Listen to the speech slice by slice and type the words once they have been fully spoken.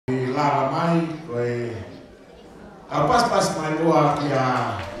lava mai koe au pas mai loa kia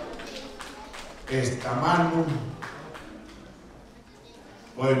Esther Manu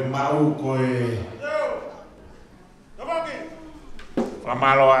koe mau koe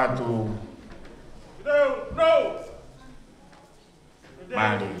whamalo atu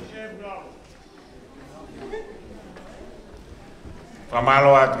mari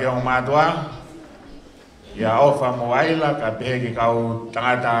whamalo atu kia o matua ia ofa mo aila ka pehe ki kau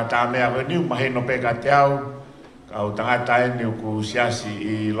tangata tāmea Aoniu mahino pe ka te au kau tangata eni ku siasi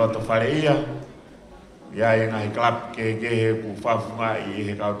i loto whareia ia e ngahi klap ke gehe ku whafunga i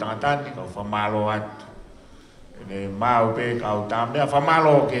he kau tangatani kau whamalo atu ene mau pe kau tāmea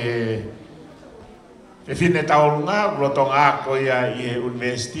whamalo ke e fine taurunga lotonga ako ia i he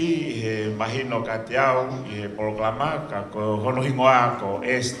university i he mahino ka te au i he proklama ka ko hono hingoa ko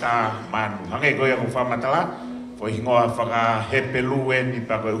Esther Manu hange ko ia ku whamatala ko hingoa whaka hepelu eni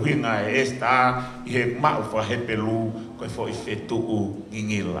pa ko uhinga e Esther i he mau wha hepelu ko fo i fetu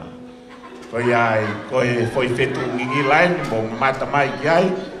ngingila ko ia ko fo i fetu ngingila eni mo mata mai ki ai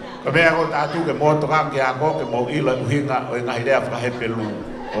ko mea ko tatu ke motoka ki ako ke mo ila uhinga o ngahi rea wha hepelu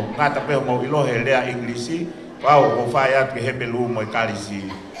o ngata pe mo ilo he lea inglisi wau o whai atu ke hepelu mo i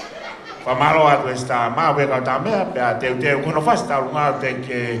kalisi whamaro atu Esther ma we ka tamea pe a teu kono fasta runga te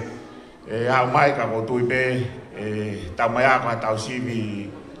ke au mai ka ko tui pe tau mai ako tau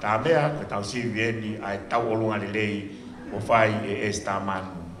sivi tamea ka tau sivi eni ai tau olunga lelei o whai Esther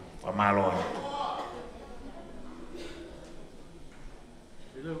Manu whamaro atu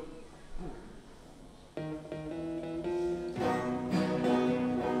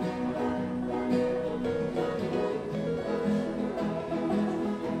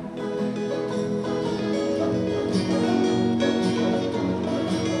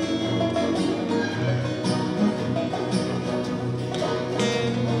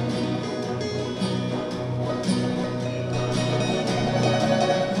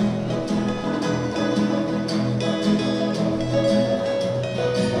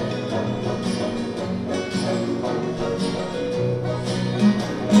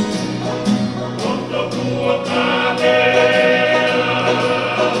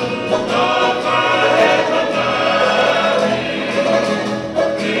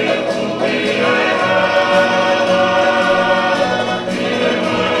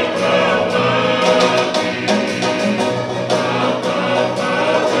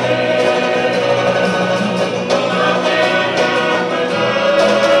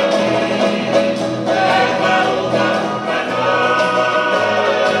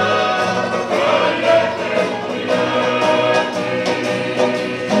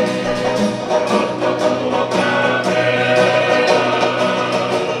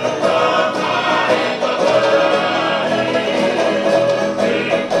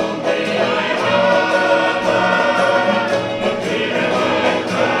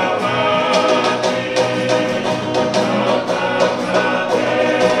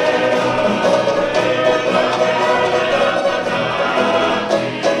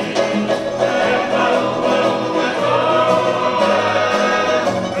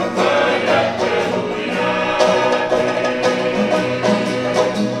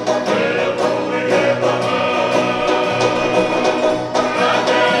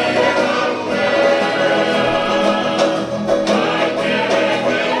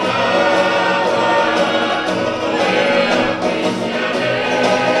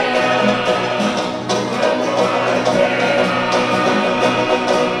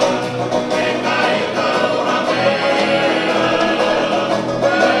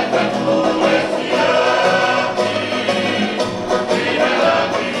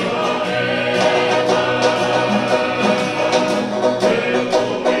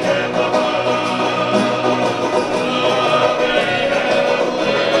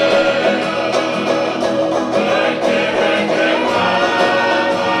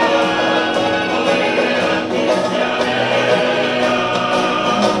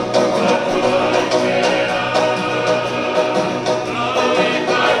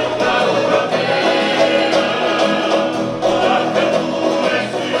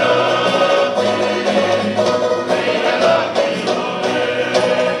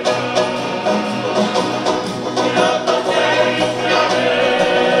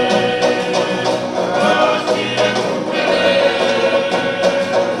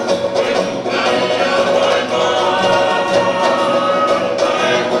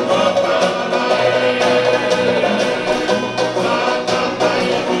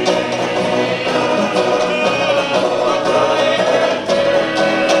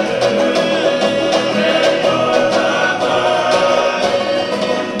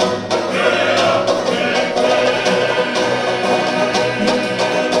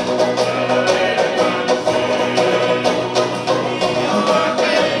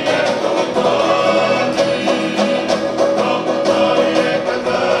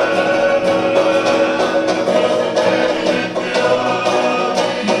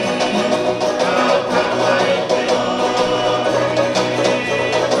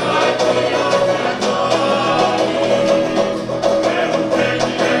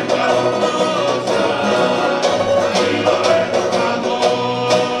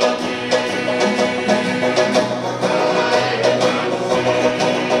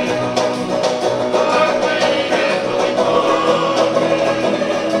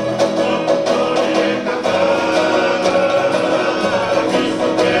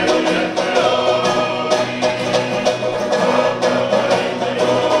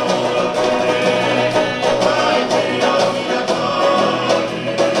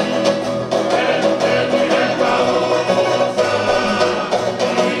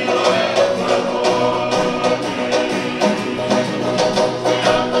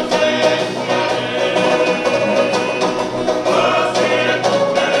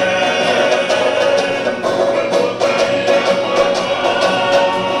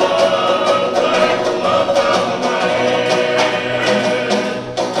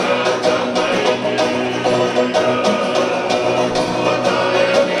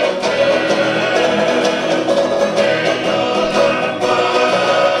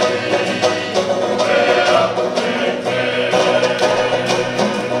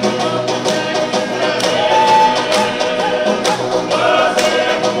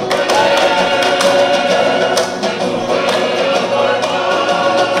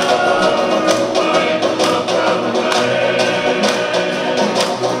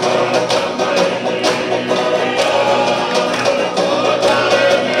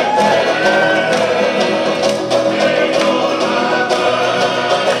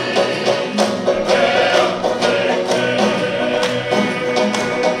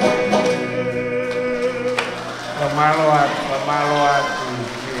Pamaloa tu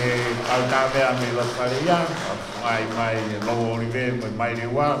kautavea me lokalia, mai lo olive mai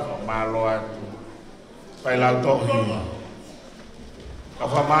lewa, pamaloa tu pai lautohi.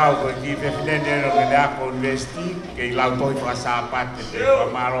 Pamalo ko ki fefinene no me ako investi ke lautohi pasapate te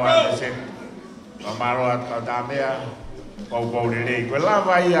pamaloa se pamaloa kautavea pau le ko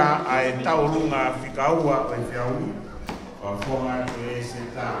lava ia ai taurunga fikaua o fiau. Fonga e se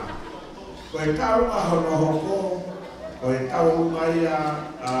ta. Ko e taurunga hono hoko. O e taurunga ia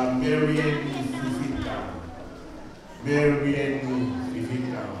Marian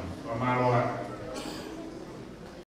Fifita. Pamaloa.